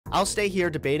I'll stay here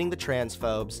debating the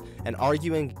transphobes and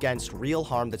arguing against real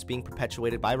harm that's being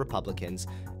perpetuated by Republicans,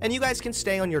 and you guys can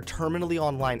stay on your terminally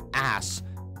online ass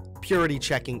purity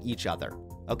checking each other,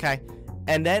 okay?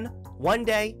 And then, one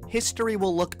day, history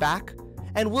will look back,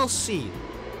 and we'll see.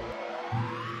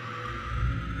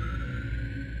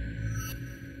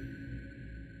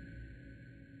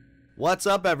 What's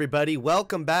up, everybody?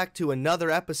 Welcome back to another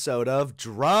episode of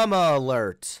Drama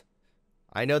Alert.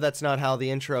 I know that's not how the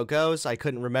intro goes. I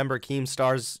couldn't remember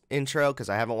Keemstar's intro because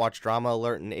I haven't watched Drama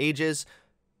Alert in ages.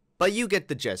 But you get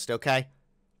the gist, okay?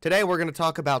 Today we're going to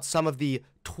talk about some of the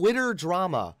Twitter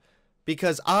drama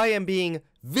because I am being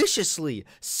viciously,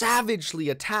 savagely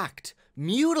attacked,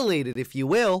 mutilated, if you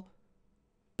will,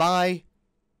 by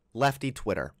Lefty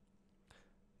Twitter.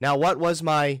 Now, what was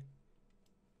my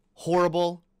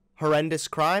horrible, horrendous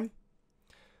crime?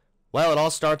 Well, it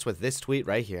all starts with this tweet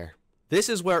right here. This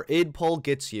is where idpol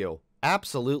gets you.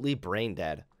 Absolutely brain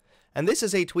dead. And this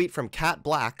is a tweet from Cat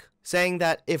Black saying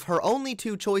that if her only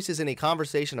two choices in a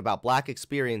conversation about black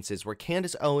experiences were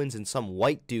Candace Owens and some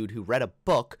white dude who read a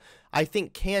book, I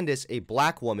think Candace, a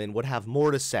black woman, would have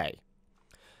more to say.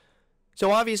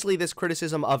 So obviously this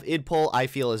criticism of idpol I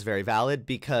feel is very valid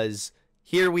because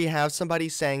here we have somebody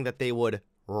saying that they would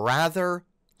rather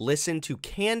listen to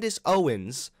Candace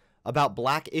Owens about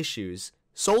black issues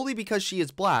solely because she is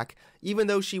black, even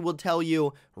though she will tell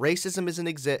you racism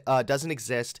doesn't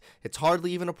exist, it's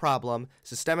hardly even a problem,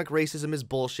 systemic racism is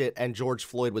bullshit, and George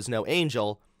Floyd was no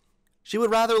angel. She would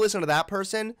rather listen to that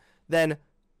person than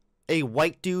a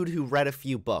white dude who read a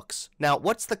few books. Now,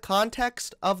 what's the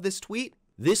context of this tweet?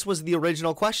 This was the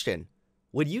original question.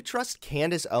 Would you trust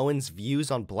Candace Owens'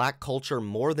 views on black culture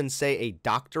more than, say, a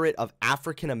doctorate of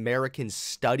African American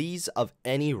studies of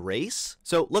any race?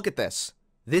 So look at this.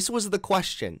 This was the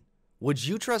question. Would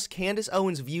you trust Candace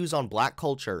Owens' views on black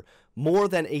culture more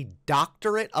than a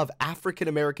doctorate of African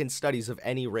American studies of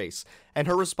any race? And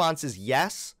her response is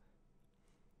yes.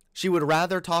 She would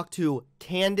rather talk to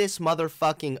Candace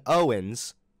motherfucking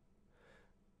Owens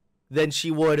than she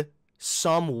would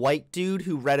some white dude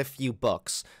who read a few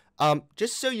books.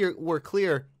 Just so we're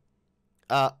clear,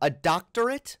 a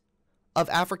doctorate of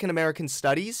African American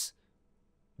studies,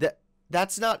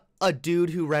 that's not a dude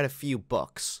who read a few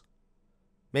books.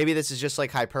 Maybe this is just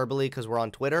like hyperbole because we're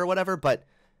on Twitter or whatever, but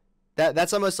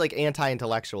that's almost like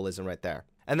anti-intellectualism right there.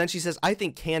 And then she says, I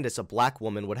think Candace, a black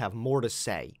woman, would have more to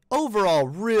say. Overall,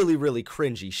 really, really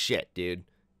cringy shit, dude.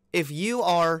 If you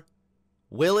are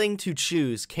willing to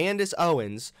choose Candace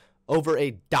Owens over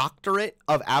a doctorate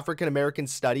of African American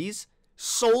studies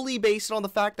solely based on the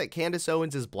fact that Candace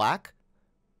Owens is black,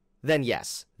 then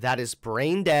yes, that is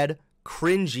brain dead,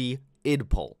 cringy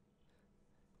idpol.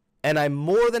 And I'm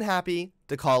more than happy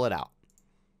to call it out.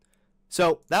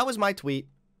 So that was my tweet.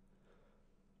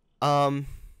 Calling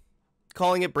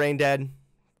it brain dead,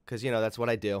 because, you know, that's what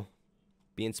I do.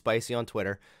 Being spicy on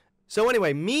Twitter. So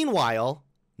anyway, meanwhile,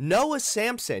 Noah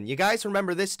Samsen. You guys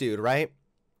remember this dude, right?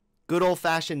 Good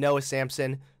old-fashioned Noah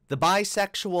Samsen, the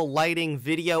bisexual lighting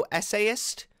video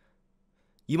essayist.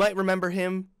 You might remember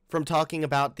him from talking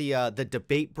about the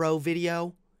Debate Bro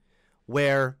video,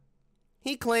 where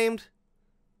he claimed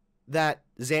that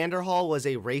Xander Hall was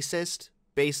a racist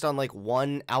based on like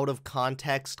one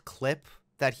out-of-context clip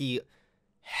that he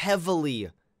heavily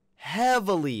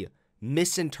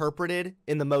misinterpreted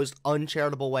in the most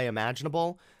uncharitable way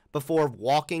imaginable before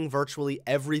walking virtually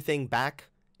everything back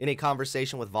in a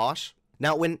conversation with Vosh.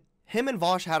 Now, when him and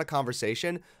Vosh had a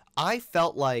conversation, I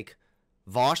felt like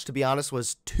Vosh, to be honest,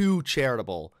 was too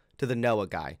charitable to the Noah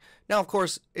guy. Now, of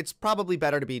course, it's probably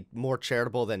better to be more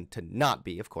charitable than to not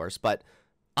be, of course, but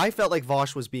I felt like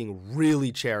Vosh was being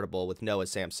really charitable with Noah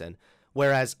Samsen,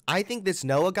 whereas I think this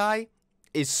Noah guy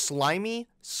is slimy,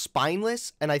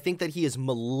 spineless, and I think that he is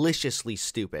maliciously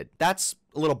stupid. That's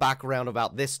a little background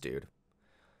about this dude.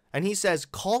 And he says,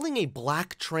 calling a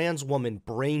black trans woman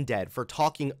brain dead for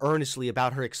talking earnestly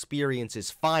about her experience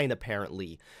is fine,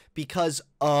 apparently, because,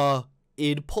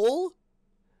 idpol?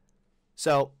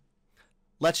 So,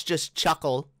 let's just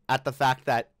chuckle at the fact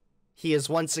that he is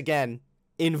once again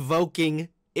invoking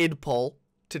idpol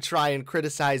to try and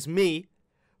criticize me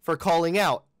for calling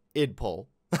out idpol.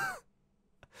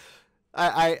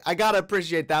 I gotta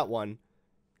appreciate that one.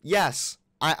 Yes,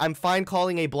 I'm fine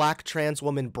calling a black trans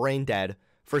woman brain dead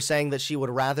for saying that she would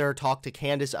rather talk to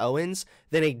Candace Owens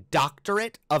than a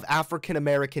doctorate of African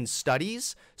American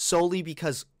studies solely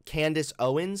because Candace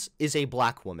Owens is a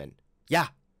black woman. Yeah.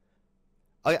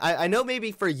 I know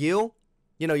maybe for you,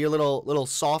 you know, your little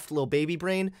soft little baby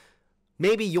brain,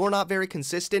 maybe you're not very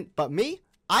consistent, but me,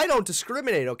 I don't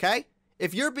discriminate, okay?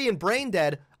 If you're being brain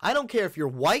dead, I don't care if you're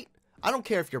white, I don't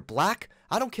care if you're black,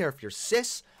 I don't care if you're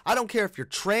cis. I don't care if you're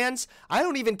trans. I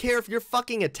don't even care if you're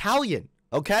fucking Italian,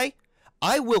 okay?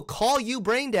 I will call you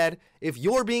brain dead if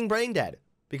you're being brain dead.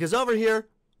 Because over here,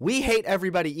 we hate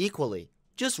everybody equally.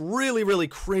 Just really, really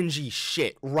cringy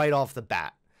shit right off the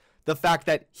bat. The fact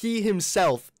that he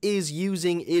himself is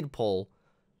using idpol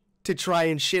to try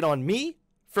and shit on me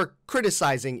for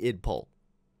criticizing idpol.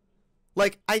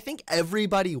 Like, I think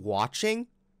everybody watching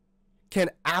can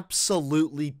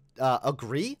absolutely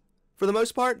agree, for the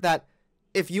most part, that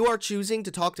if you are choosing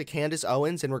to talk to Candace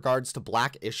Owens in regards to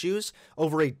black issues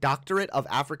over a doctorate of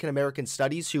African American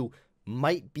studies who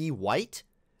might be white,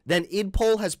 then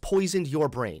idpol has poisoned your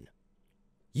brain.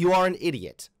 You are an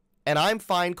idiot, and I'm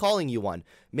fine calling you one.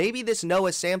 Maybe this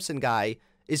Noah Samsen guy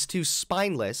is too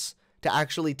spineless to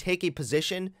actually take a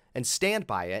position and stand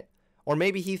by it, or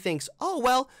maybe he thinks, oh,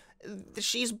 well,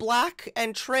 she's black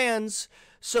and trans,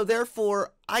 so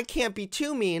therefore I can't be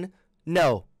too mean.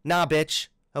 No, nah, bitch,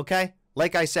 okay?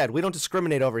 Like I said, we don't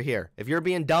discriminate over here. If you're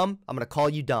being dumb, I'm gonna call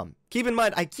you dumb. Keep in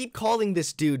mind, I keep calling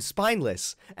this dude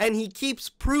spineless, and he keeps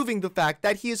proving the fact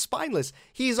that he is spineless.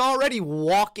 He's already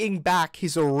walking back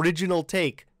his original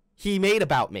take he made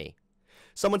about me.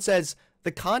 Someone says,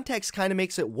 the context kind of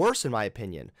makes it worse in my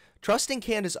opinion. Trusting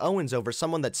Candace Owens over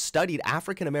someone that studied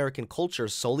African American culture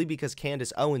solely because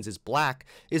Candace Owens is black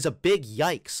is a big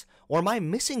yikes. Or am I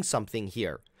missing something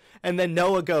here? And then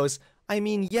Noah goes, I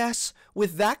mean, yes,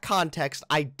 with that context,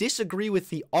 I disagree with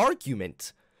the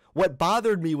argument. What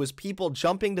bothered me was people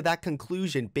jumping to that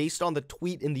conclusion based on the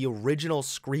tweet in the original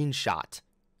screenshot.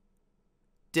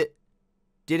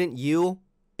 Didn't you,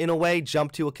 in a way,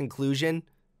 jump to a conclusion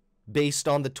based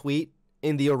on the tweet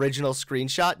in the original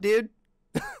screenshot, dude?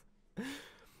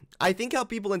 I think how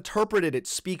people interpreted it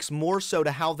speaks more so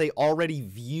to how they already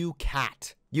view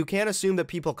Cat. You can't assume that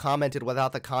people commented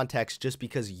without the context just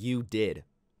because you did.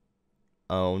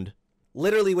 Owned.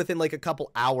 Literally within like a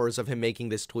couple hours of him making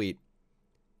this tweet,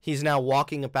 he's now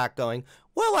walking it back going,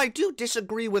 well, I do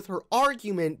disagree with her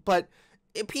argument, but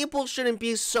people shouldn't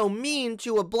be so mean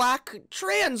to a black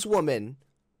trans woman.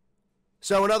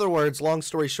 So in other words, long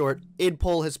story short,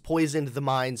 idpol has poisoned the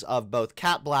minds of both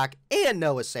Cat Black and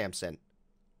Noah Samsen.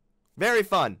 Very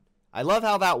fun. I love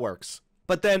how that works.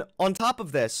 But then on top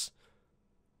of this,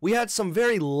 we had some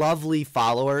very lovely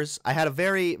followers. I had a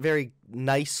very, very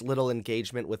nice little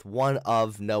engagement with one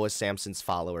of Noah Samsen's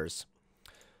followers.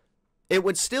 It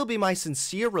would still be my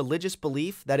sincere religious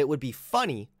belief that it would be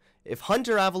funny if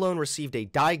Hunter Avallone received a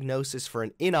diagnosis for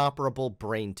an inoperable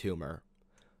brain tumor.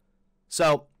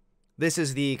 So, this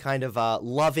is the kind of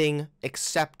loving,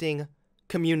 accepting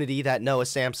community that Noah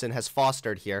Samsen has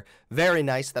fostered here. Very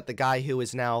nice that the guy who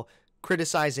is now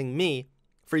criticizing me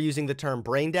for using the term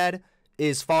brain dead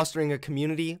is fostering a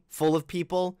community full of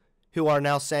people who are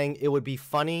now saying it would be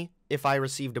funny if I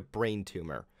received a brain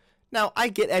tumor. Now, I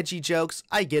get edgy jokes.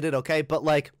 I get it, okay? But,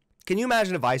 like, can you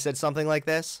imagine if I said something like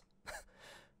this?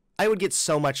 I would get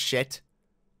so much shit.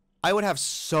 I would have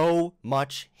so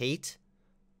much hate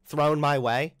thrown my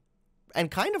way. And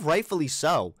kind of rightfully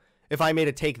so, if I made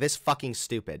a take this fucking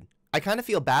stupid. I kind of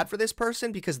feel bad for this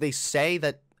person because they say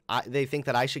that they think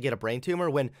that I should get a brain tumor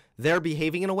when they're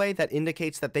behaving in a way that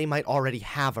indicates that they might already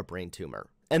have a brain tumor.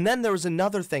 And then there was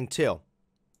another thing too.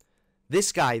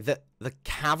 This guy, the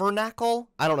Cavernacle,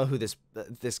 I don't know who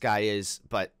this guy is,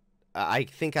 but I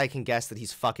think I can guess that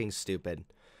he's fucking stupid.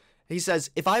 He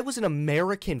says, if I was an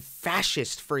American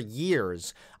fascist for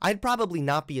years, I'd probably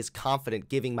not be as confident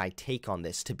giving my take on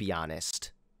this, to be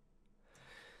honest.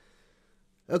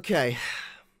 Okay,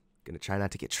 gonna try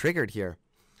not to get triggered here.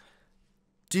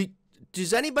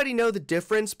 Does anybody know the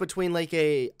difference between like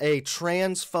a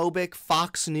transphobic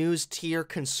Fox News tier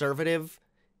conservative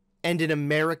and an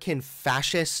American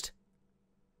fascist?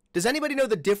 Does anybody know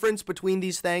the difference between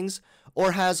these things?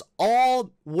 Or has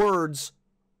all words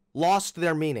lost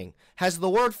their meaning? Has the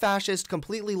word fascist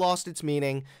completely lost its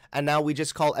meaning and now we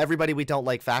just call everybody we don't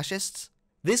like fascists?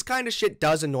 This kind of shit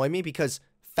does annoy me because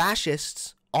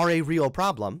fascists are a real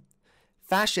problem.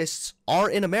 Fascists are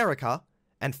in America,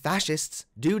 and fascists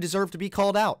do deserve to be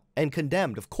called out and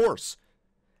condemned, of course.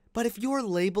 But if you're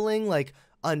labeling like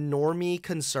a normie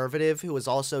conservative who is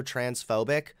also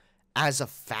transphobic as a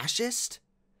fascist,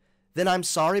 then I'm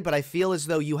sorry, but I feel as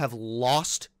though you have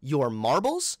lost your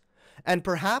marbles, and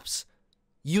perhaps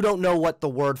you don't know what the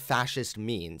word fascist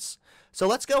means. So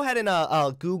let's go ahead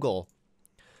and Google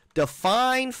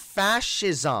define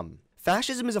fascism.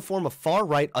 Fascism is a form of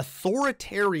far-right,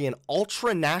 authoritarian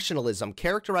ultranationalism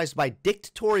characterized by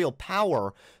dictatorial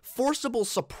power, forcible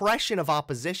suppression of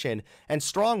opposition, and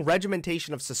strong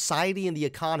regimentation of society and the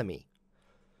economy.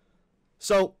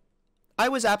 So, I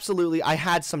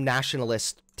had some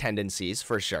nationalist tendencies,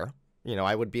 for sure. You know,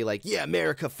 I would be like, yeah,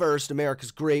 America first,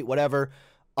 America's great, whatever.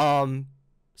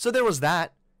 So there was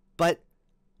that. But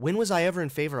when was I ever in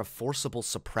favor of forcible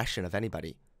suppression of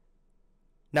anybody?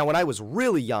 Now, when I was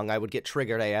really young, I would get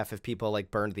triggered AF if people,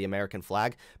 like, burned the American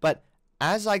flag. But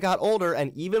as I got older,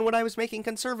 and even when I was making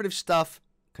conservative stuff,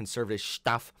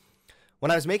 when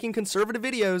I was making conservative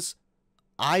videos,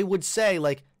 I would say,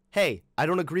 like, hey, I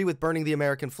don't agree with burning the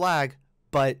American flag,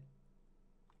 but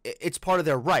it's part of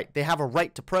their right. They have a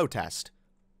right to protest.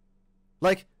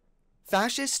 Like,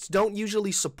 fascists don't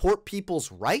usually support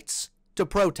people's rights to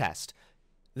protest.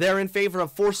 They're in favor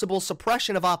of forcible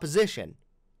suppression of opposition.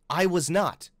 I was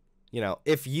not. You know,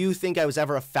 if you think I was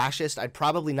ever a fascist, I'd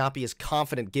probably not be as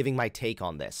confident giving my take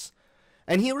on this.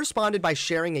 And he responded by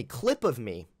sharing a clip of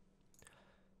me,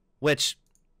 which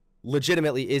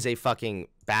legitimately is a fucking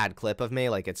bad clip of me.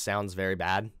 Like, it sounds very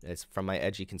bad. It's from my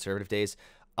edgy conservative days.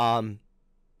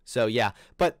 So yeah.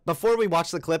 But before we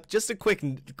watch the clip, just a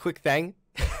quick thing.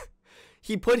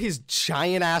 He put his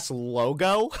giant ass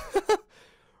logo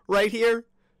right here,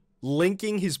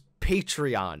 linking his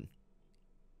Patreon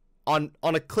on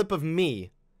a clip of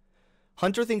me.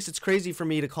 Hunter thinks it's crazy for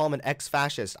me to call him an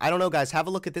ex-fascist. I don't know, guys. Have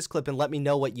a look at this clip and let me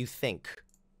know what you think.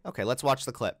 Okay, let's watch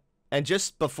the clip. And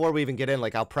just before we even get in,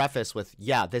 like, I'll preface with,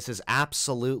 yeah, this is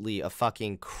absolutely a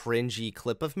fucking cringy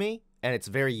clip of me, and it's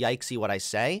very yikesy what I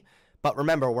say. But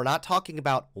remember, we're not talking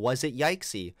about, was it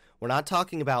yikesy? We're not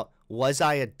talking about, was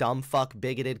I a dumb fuck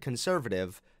bigoted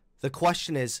conservative? The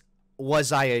question is,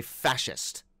 was I a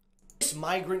fascist? This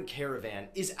migrant caravan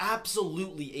is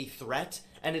absolutely a threat,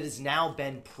 and it has now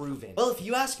been proven. Well, if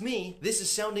you ask me, this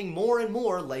is sounding more and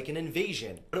more like an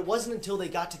invasion. But it wasn't until they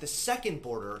got to the second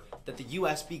border that the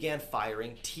US began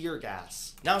firing tear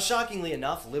gas. Now, shockingly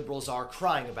enough, liberals are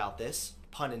crying about this,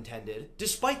 pun intended,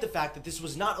 despite the fact that this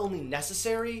was not only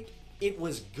necessary, it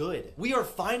was good. We are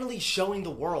finally showing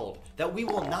the world that we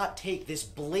will not take this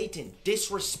blatant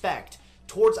disrespect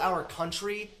towards our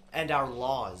country and our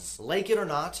laws. Like it or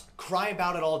not, cry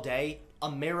about it all day,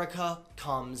 America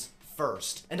comes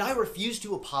first. And I refuse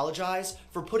to apologize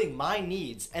for putting my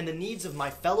needs and the needs of my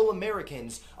fellow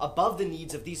Americans above the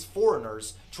needs of these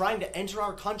foreigners trying to enter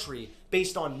our country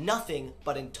based on nothing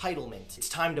but entitlement. It's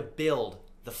time to build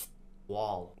the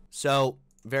wall. So,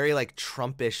 very like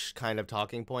Trumpish kind of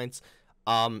talking points.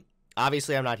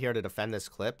 Obviously I'm not here to defend this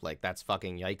clip, like that's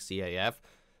fucking yikesy AF.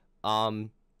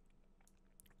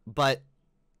 But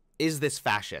is this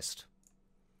fascist?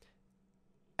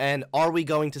 And are we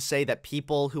going to say that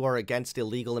people who are against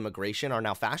illegal immigration are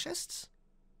now fascists?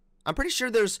 I'm pretty sure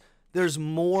there's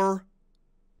more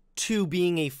to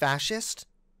being a fascist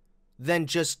than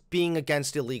just being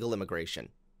against illegal immigration.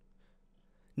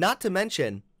 Not to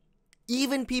mention,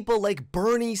 even people like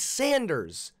Bernie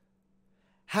Sanders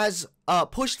has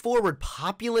pushed forward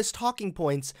populist talking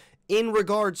points in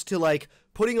regards to, like,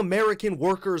 putting American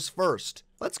workers first.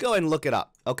 Let's go ahead and look it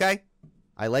up, okay?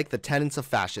 I like the tenets of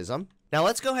fascism. Now,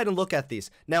 let's go ahead and look at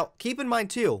these. Now, keep in mind,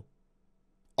 too,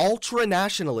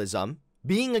 ultranationalism,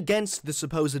 being against the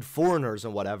supposed foreigners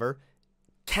and whatever,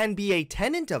 can be a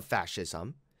tenet of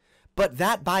fascism, but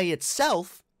that by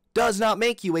itself does not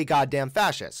make you a goddamn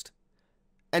fascist.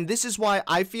 And this is why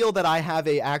I feel that I have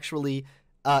a actually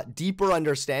deeper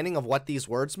understanding of what these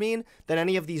words mean than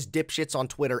any of these dipshits on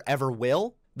Twitter ever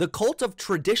will. The cult of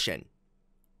tradition.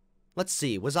 Let's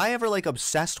see, was I ever, like,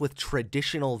 obsessed with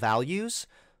traditional values?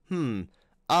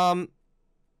 I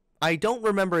don't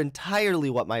remember entirely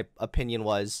what my opinion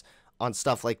was on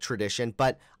stuff like tradition,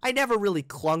 but I never really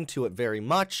clung to it very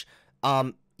much.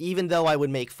 Even though I would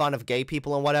make fun of gay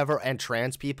people and whatever, and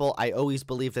trans people, I always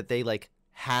believed that they, like,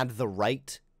 had the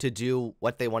right to do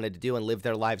what they wanted to do and live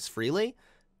their lives freely.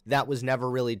 That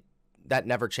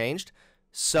never changed.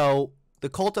 So, the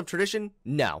cult of tradition?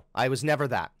 No, I was never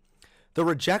that. The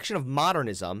rejection of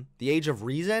modernism, the age of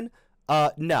reason?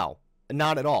 No,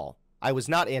 not at all. I was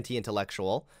not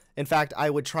anti-intellectual. In fact, I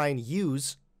would try and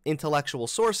use intellectual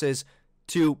sources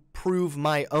to prove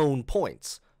my own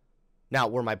points. Now,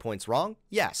 were my points wrong?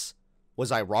 Yes.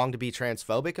 Was I wrong to be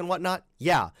transphobic and whatnot?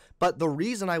 Yeah. But the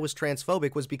reason I was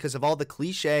transphobic was because of all the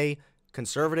cliche,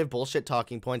 conservative bullshit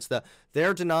talking points.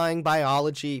 They're denying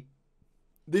biology.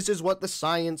 This is what the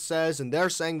science says, and they're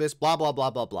saying this, blah, blah, blah,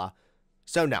 blah, blah.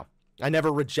 So no, I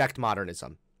never reject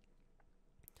modernism.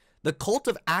 The cult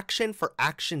of action for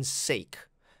action's sake.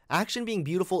 Action being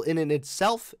beautiful in and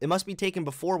itself, it must be taken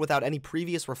before without any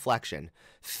previous reflection.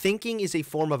 Thinking is a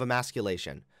form of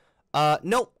emasculation.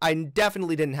 Nope, I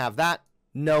definitely didn't have that.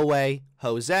 No way,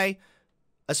 Jose.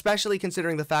 Especially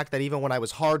considering the fact that even when I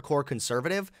was hardcore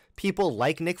conservative, people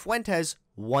like Nick Fuentes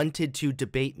wanted to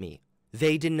debate me.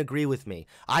 They didn't agree with me.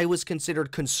 I was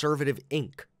considered conservative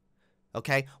Inc.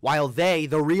 Okay? While they,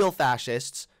 the real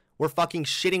fascists, were fucking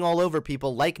shitting all over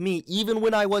people like me, even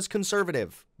when I was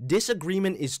conservative.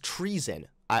 Disagreement is treason.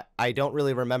 I don't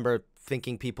really remember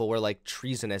thinking people were like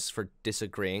treasonous for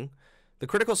disagreeing. The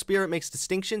critical spirit makes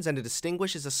distinctions, and to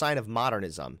distinguish is a sign of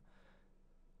modernism.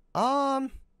 I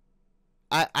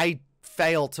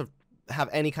fail to have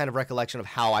any kind of recollection of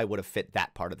how I would have fit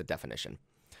that part of the definition.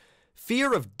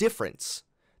 Fear of difference.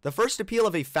 The first appeal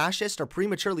of a fascist or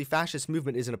prematurely fascist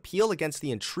movement is an appeal against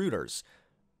the intruders.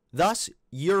 Thus,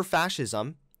 your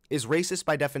fascism is racist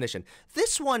by definition.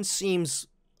 This one seems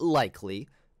likely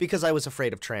because I was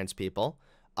afraid of trans people.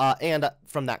 And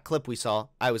from that clip we saw,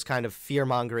 I was kind of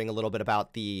fear-mongering a little bit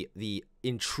about the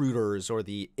intruders or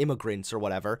the immigrants or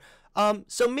whatever.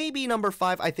 So maybe number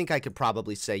 5, I think I could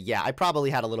probably say, yeah, I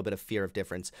probably had a little bit of fear of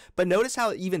difference. But notice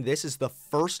how even this is the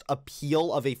first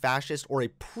appeal of a fascist or a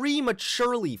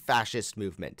prematurely fascist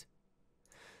movement.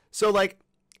 So, like,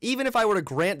 even if I were to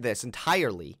grant this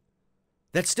entirely,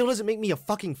 that still doesn't make me a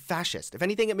fucking fascist. If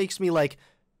anything, it makes me, like,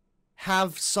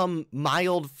 have some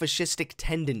mild fascistic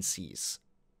tendencies,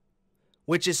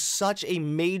 which is such a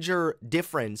major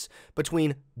difference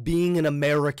between being an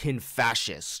American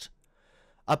fascist.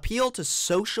 Appeal to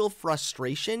social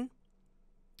frustration?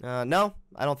 No,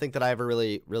 I don't think that I ever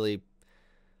really...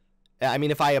 I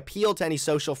mean, if I appealed to any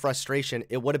social frustration,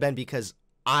 it would have been because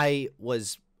I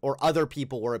was, or other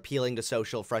people were appealing to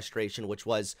social frustration, which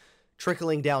was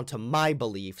trickling down to my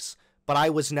beliefs, but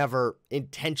I was never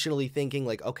intentionally thinking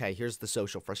like, okay, here's the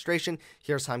social frustration,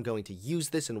 here's how I'm going to use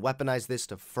this and weaponize this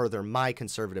to further my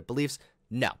conservative beliefs.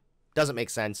 No, doesn't make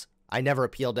sense. I never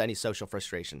appealed to any social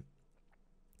frustration.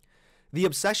 The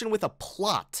obsession with a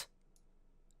plot.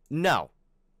 No,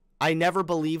 I never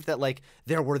believed that, like,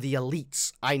 there were the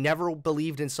elites. I never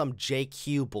believed in some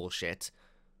JQ bullshit.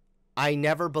 I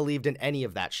never believed in any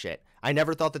of that shit. I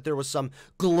never thought that there was some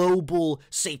global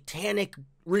satanic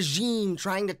regime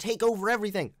trying to take over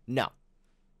everything. No,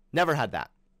 never had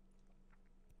that.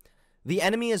 The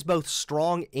enemy is both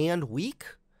strong and weak.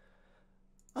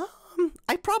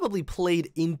 I probably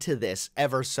played into this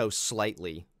ever so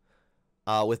slightly.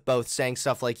 With both saying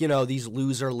stuff like, you know, these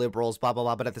loser liberals, blah, blah,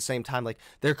 blah, but at the same time, like,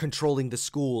 they're controlling the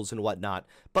schools and whatnot.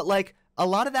 But, like, a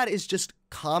lot of that is just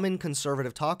common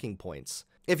conservative talking points.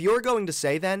 If you're going to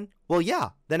say then, well, yeah,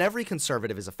 then every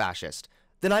conservative is a fascist,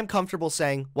 then I'm comfortable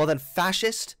saying, well, then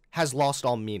fascist has lost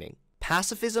all meaning.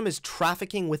 Pacifism is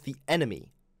trafficking with the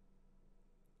enemy.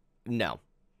 No,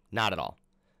 not at all.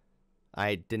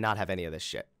 I did not have any of this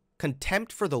shit.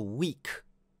 Contempt for the weak.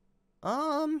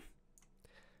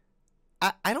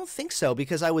 I don't think so,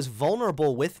 because I was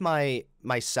vulnerable with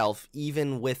myself,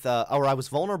 even with, or I was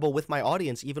vulnerable with my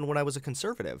audience, even when I was a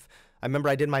conservative. I remember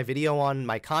I did my video on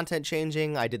my content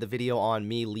changing. I did the video on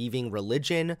me leaving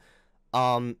religion.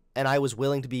 And I was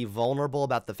willing to be vulnerable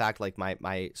about the fact, like,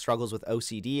 my struggles with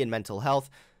OCD and mental health.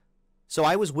 So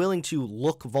I was willing to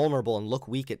look vulnerable and look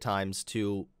weak at times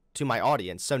to my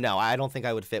audience. So no, I don't think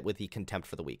I would fit with the contempt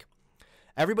for the weak.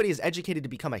 Everybody is educated to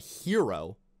become a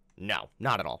hero. No,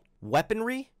 not at all.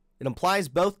 Weaponry? It implies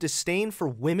both disdain for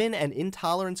women and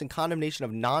intolerance and condemnation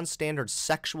of non-standard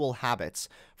sexual habits,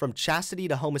 from chastity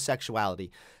to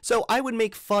homosexuality. So I would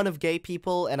make fun of gay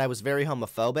people, and I was very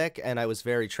homophobic, and I was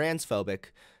very transphobic.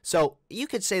 So you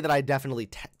could say that I definitely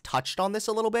touched on this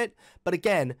a little bit, but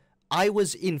again, I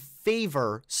was in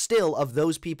favor still of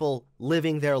those people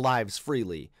living their lives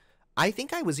freely. I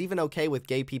think I was even okay with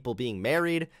gay people being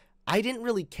married. I didn't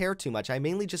really care too much. I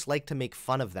mainly just like to make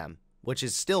fun of them, which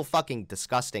is still fucking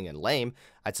disgusting and lame.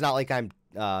 It's not like I'm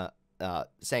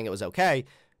saying it was okay,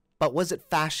 but was it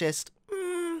fascist?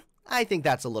 I think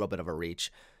that's a little bit of a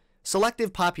reach.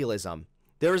 Selective populism.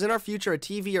 There is in our future a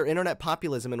TV or internet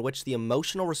populism in which the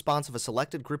emotional response of a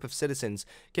selected group of citizens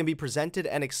can be presented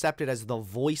and accepted as the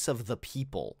voice of the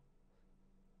people.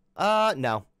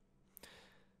 No.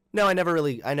 No, I never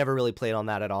really played on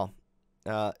that at all.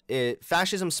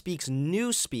 Fascism speaks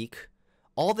newspeak.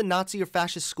 All the Nazi or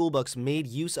fascist schoolbooks made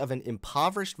use of an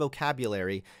impoverished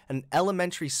vocabulary and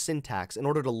elementary syntax in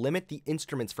order to limit the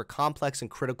instruments for complex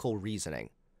and critical reasoning.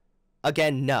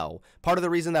 Again, no. Part of the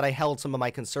reason that I held some of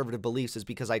my conservative beliefs is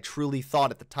because I truly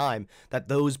thought at the time that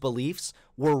those beliefs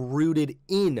were rooted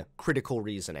in critical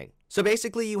reasoning. So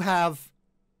basically you have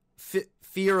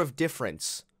fear of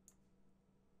difference.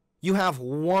 You have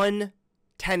one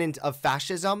tenet of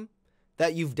fascism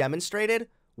that you've demonstrated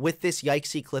with this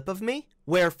yikesy clip of me,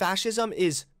 where fascism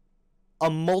is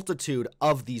a multitude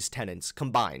of these tenets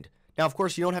combined. Now, of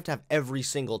course, you don't have to have every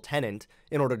single tenet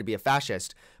in order to be a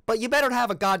fascist, but you better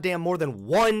have a goddamn more than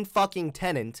one fucking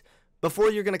tenet before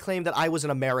you're going to claim that I was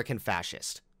an American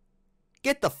fascist.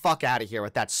 Get the fuck out of here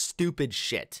with that stupid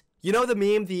shit. You know the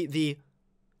meme, the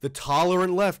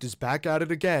tolerant left is back at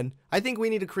it again. I think we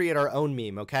need to create our own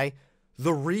meme, okay?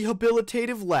 The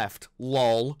rehabilitative left,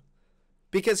 lol.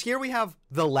 Because here we have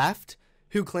the left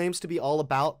who claims to be all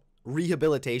about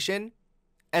rehabilitation.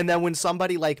 And then when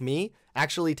somebody like me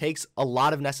actually takes a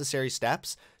lot of necessary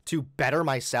steps to better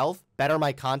myself, better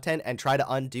my content, and try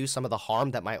to undo some of the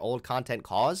harm that my old content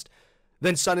caused,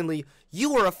 then suddenly,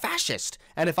 you are a fascist.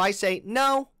 And if I say,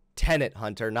 no, Tenet,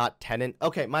 Hunter, not tenant.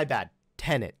 Okay, my bad.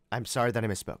 Tenet. I'm sorry that I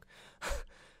misspoke.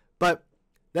 But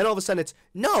then all of a sudden it's,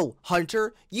 no,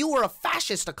 Hunter, you were a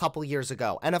fascist a couple years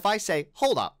ago. And if I say,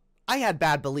 hold up, I had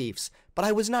bad beliefs, but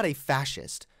I was not a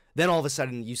fascist. Then all of a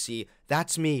sudden you see,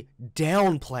 that's me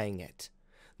downplaying it.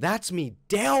 That's me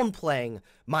downplaying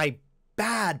my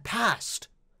bad past.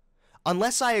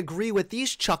 Unless I agree with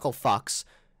these chuckle fucks,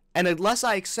 and unless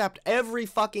I accept every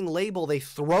fucking label they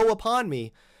throw upon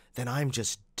me, then I'm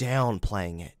just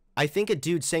downplaying it. I think a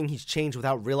dude saying he's changed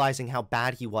without realizing how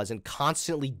bad he was and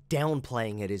constantly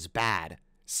downplaying it is bad.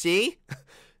 See?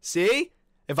 See?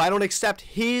 If I don't accept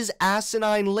his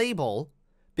asinine label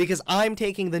because I'm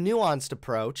taking the nuanced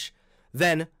approach,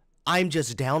 then I'm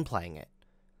just downplaying it.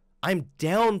 I'm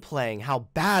downplaying how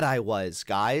bad I was,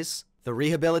 guys. The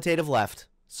rehabilitative left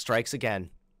strikes again.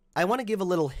 I want to give a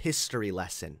little history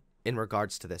lesson in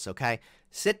regards to this, okay?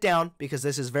 Sit down because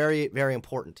this is very, very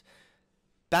important.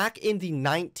 Back in the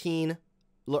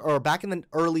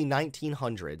early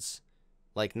 1900s,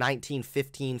 like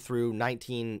 1915 through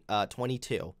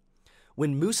 1922,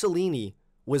 when Mussolini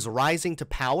was rising to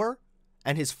power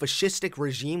and his fascistic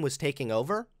regime was taking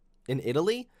over in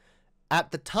Italy,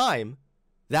 at the time,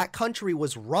 that country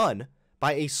was run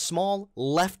by a small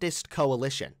leftist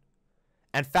coalition.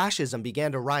 And fascism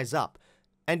began to rise up.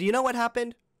 And do you know what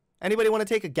happened? Anybody want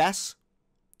to take a guess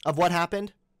of what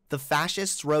happened? The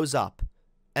fascists rose up,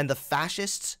 and the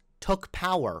fascists took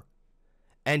power.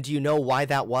 And do you know why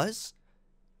that was?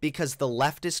 Because the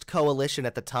leftist coalition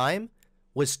at the time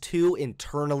was too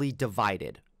internally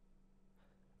divided.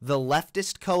 The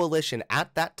leftist coalition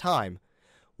at that time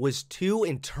was too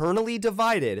internally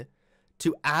divided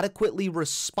to adequately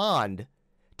respond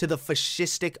to the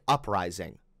fascistic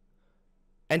uprising.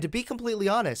 And to be completely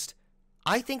honest,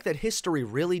 I think that history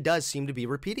really does seem to be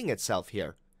repeating itself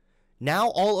here. Now,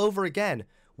 all over again,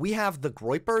 we have the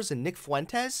Groypers and Nick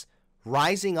Fuentes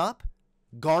rising up,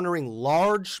 garnering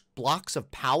large blocks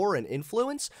of power and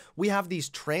influence. We have these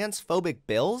transphobic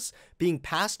bills being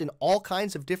passed in all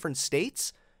kinds of different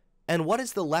states. And what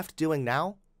is the left doing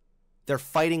now? They're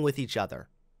fighting with each other.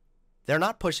 They're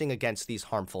not pushing against these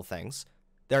harmful things.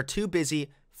 They're too busy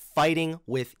fighting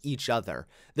with each other.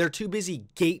 They're too busy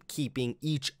gatekeeping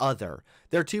each other.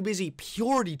 They're too busy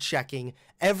purity checking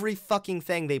every fucking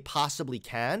thing they possibly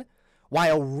can,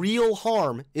 while real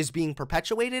harm is being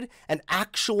perpetuated and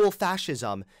actual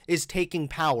fascism is taking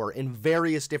power in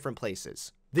various different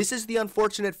places. This is the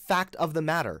unfortunate fact of the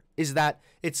matter, is that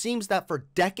it seems that for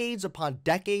decades upon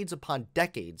decades upon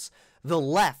decades, the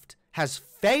left has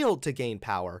failed to gain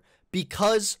power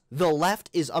because the left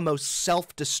is almost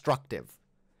self-destructive.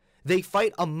 They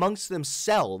fight amongst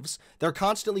themselves, they're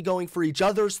constantly going for each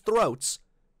other's throats,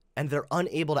 and they're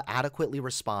unable to adequately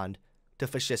respond to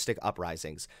fascistic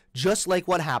uprisings. Just like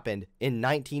what happened in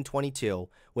 1922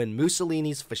 when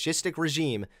Mussolini's fascistic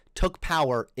regime took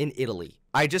power in Italy.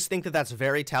 I just think that that's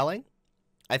very telling.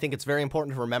 I think it's very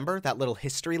important to remember that little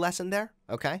history lesson there,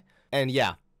 okay? And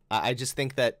yeah, I just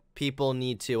think that people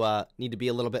need to be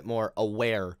a little bit more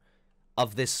aware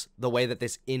of this, the way that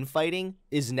this infighting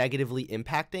is negatively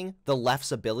impacting the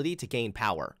left's ability to gain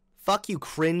power. Fuck you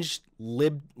cringe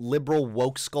liberal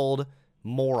woke scold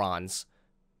morons.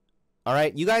 All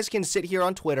right, you guys can sit here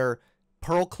on Twitter,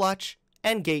 pearl clutch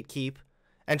and gatekeep,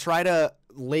 and try to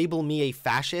label me a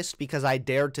fascist because I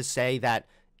dared to say that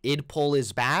idpol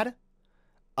is bad.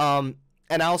 And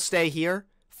I'll stay here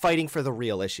fighting for the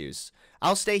real issues.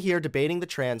 I'll stay here debating the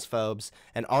transphobes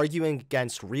and arguing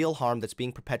against real harm that's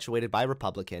being perpetuated by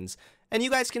Republicans, and you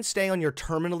guys can stay on your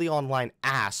terminally online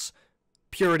ass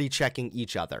purity checking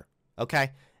each other,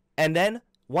 okay? And then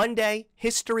one day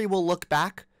history will look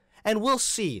back and we'll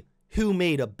see who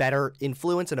made a better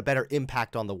influence and a better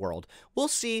impact on the world. We'll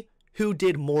see who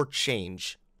did more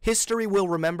change. History will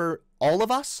remember all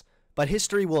of us, but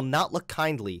history will not look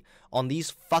kindly on these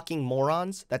fucking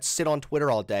morons that sit on Twitter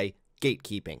all day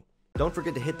gatekeeping. Don't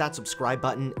forget to hit that subscribe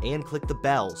button and click the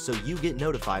bell so you get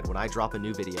notified when I drop a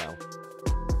new video.